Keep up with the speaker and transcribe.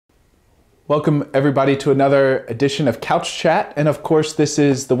Welcome everybody to another edition of Couch Chat. And of course, this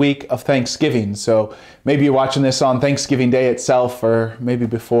is the week of Thanksgiving. So maybe you're watching this on Thanksgiving Day itself or maybe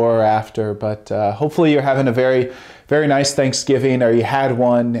before or after, but hopefully you're having a very, very nice Thanksgiving or you had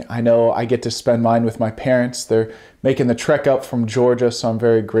one. I know I get to spend mine with my parents. They're making the trek up from Georgia, so I'm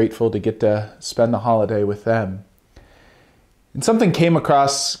very grateful to get to spend the holiday with them. And something came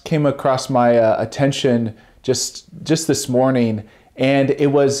across my attention just this morning. And it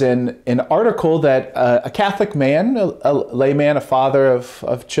was an article that a Catholic man, a layman, a father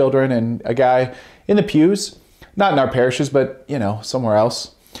of children, and a guy in the pews, not in our parishes, but somewhere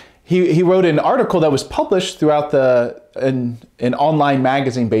else. He wrote an article that was published throughout an online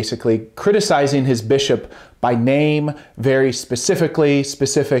magazine, basically criticizing his bishop by name, very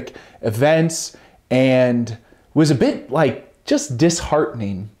specific events, and was a bit like just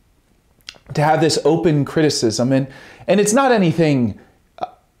disheartening to have this open criticism. And it's not anything,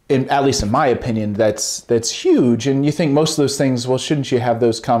 at least in my opinion, that's huge. And you think most of those things, well, shouldn't you have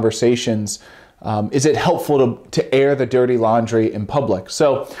those conversations? Is it helpful to air the dirty laundry in public?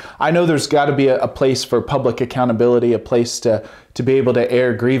 So I know there's got to be a place for public accountability, a place to be able to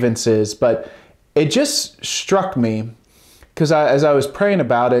air grievances. But it just struck me, because as I was praying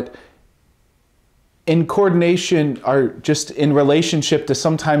about it, in coordination or just in relationship to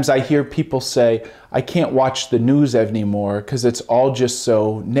sometimes I hear people say, I can't watch the news anymore because it's all just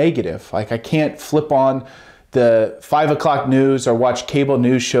so negative. Like I can't flip on the 5 o'clock news or watch cable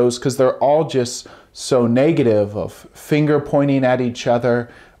news shows because they're all just so negative, of finger pointing at each other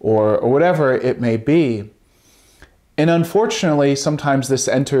or whatever it may be. And unfortunately, sometimes this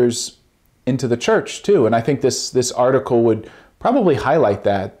enters into the church too. And I think this article would probably highlight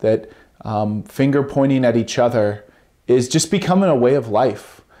that finger pointing at each other is just becoming a way of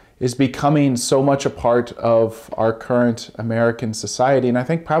life, is becoming so much a part of our current American society. And I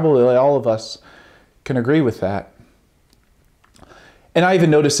think probably all of us can agree with that. And I even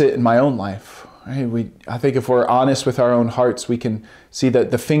notice it in my own life. Right? I think if we're honest with our own hearts, we can see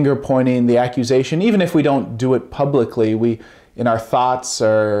that the finger pointing, the accusation, even if we don't do it publicly, we in our thoughts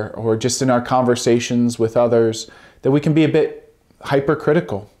or just in our conversations with others, that we can be a bit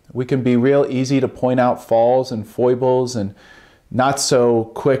hypercritical. We can be real easy to point out faults and foibles and not so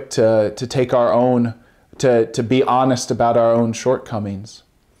quick to take our own, to be honest about our own shortcomings.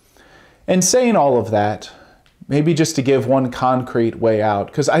 And saying all of that, maybe just to give one concrete way out,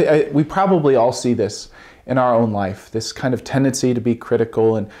 because we probably all see this in our own life, this kind of tendency to be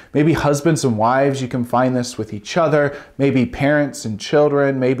critical. And maybe husbands and wives, you can find this with each other, maybe parents and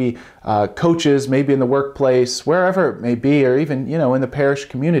children, maybe coaches, maybe in the workplace, wherever it may be, or even in the parish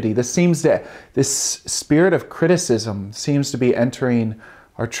community. This spirit of criticism seems to be entering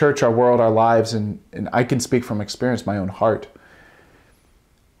our church, our world, our lives, and I can speak from experience, my own heart.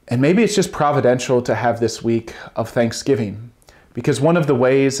 And maybe it's just providential to have this week of Thanksgiving. Because one of the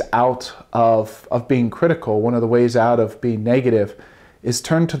ways out of being critical, one of the ways out of being negative, is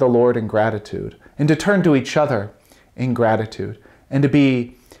turn to the Lord in gratitude, and to turn to each other in gratitude, and to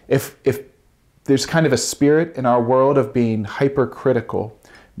be, if there's kind of a spirit in our world of being hypercritical,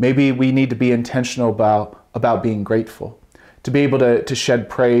 maybe we need to be intentional about being grateful, to be able to shed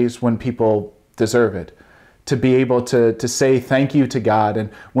praise when people deserve it, to be able to say thank you to God.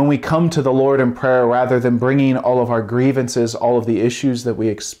 And when we come to the Lord in prayer, rather than bringing all of our grievances, all of the issues that we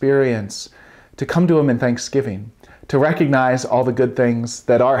experience, to come to Him in thanksgiving, to recognize all the good things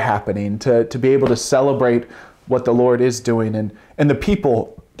that are happening, to be able to celebrate what the Lord is doing and the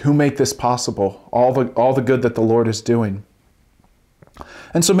people who make this possible, all the good that the Lord is doing.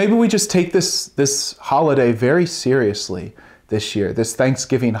 And so maybe we just take this holiday very seriously this year, this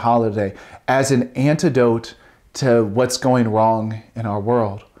Thanksgiving holiday, as an antidote to what's going wrong in our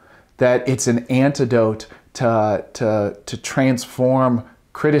world. That it's an antidote to transform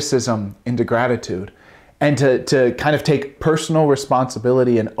criticism into gratitude, and to kind of take personal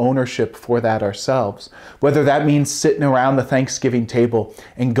responsibility and ownership for that ourselves. Whether that means sitting around the Thanksgiving table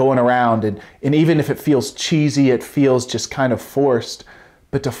and going around, and even if it feels cheesy, it feels just kind of forced,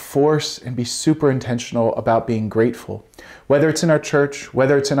 but to force and be super intentional about being grateful. Whether it's in our church,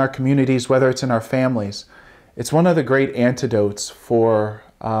 whether it's in our communities, whether it's in our families, it's one of the great antidotes for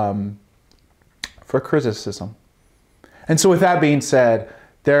criticism. And so with that being said,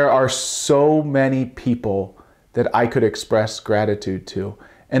 there are so many people that I could express gratitude to.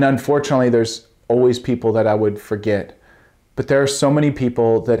 And unfortunately, there's always people that I would forget. But there are so many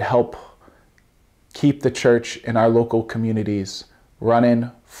people that help keep the church in our local communities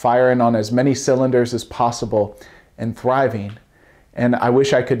running, firing on as many cylinders as possible, and thriving. And I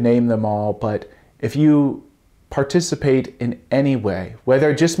wish I could name them all, but if you participate in any way, whether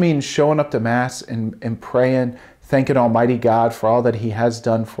it just means showing up to Mass and praying, thanking Almighty God for all that He has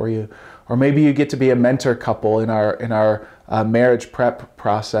done for you, or maybe you get to be a mentor couple in our marriage prep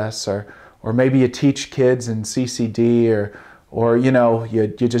process, or maybe you teach kids in CCD, or you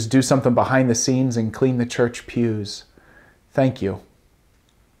just do something behind the scenes and clean the church pews. Thank you.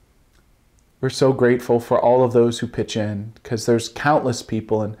 We're so grateful for all of those who pitch in, because there's countless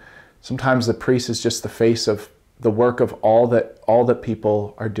people, and sometimes the priest is just the face of the work of all that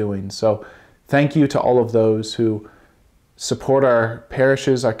people are doing. So thank you to all of those who support our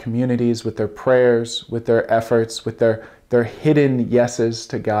parishes, our communities, with their prayers, with their efforts, with their hidden yeses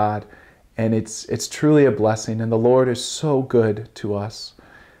to God. And it's truly a blessing, and the Lord is so good to us.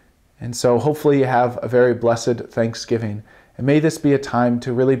 And so hopefully you have a very blessed Thanksgiving. And may this be a time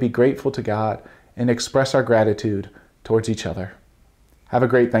to really be grateful to God and express our gratitude towards each other. Have a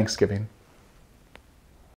great Thanksgiving.